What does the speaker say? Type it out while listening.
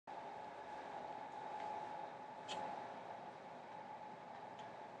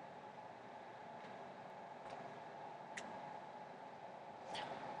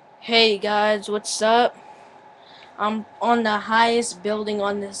Hey guys, what's up? I'm on the highest building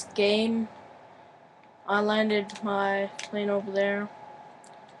on this game. I landed my plane over there.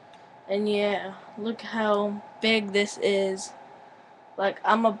 And yeah, look how big this is. Like,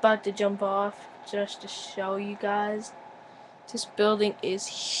 I'm about to jump off just to show you guys. This building is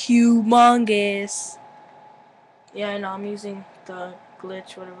humongous. Yeah, I know, I'm using the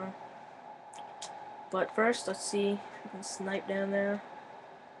glitch, whatever. But first, let's see if we can snipe down there.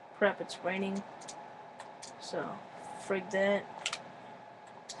 Crap, it's raining. So, frig that.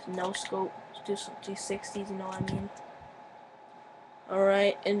 No scope. Let's do some G60s, you know what I mean?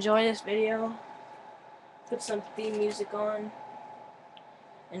 Alright, enjoy this video. Put some theme music on.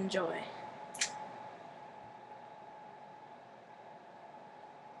 Enjoy.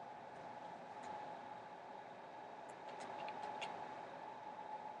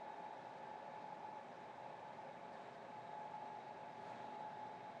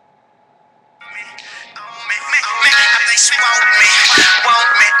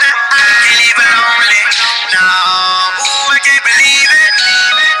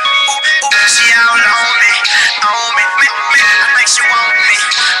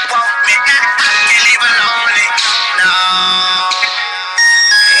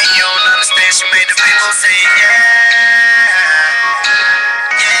 She made the people say yeah,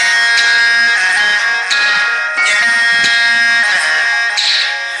 yeah, yeah.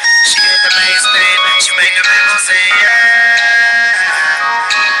 She hit the main stage, she made the people say yeah,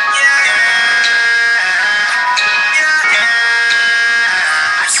 yeah, yeah, yeah.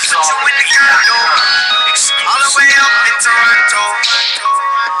 I put you in the condo, all the way up in Toronto.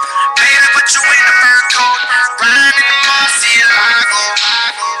 Paid to put you in the fur coat, riding in the Murcielago.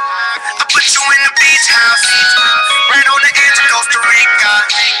 I put you in the beach house.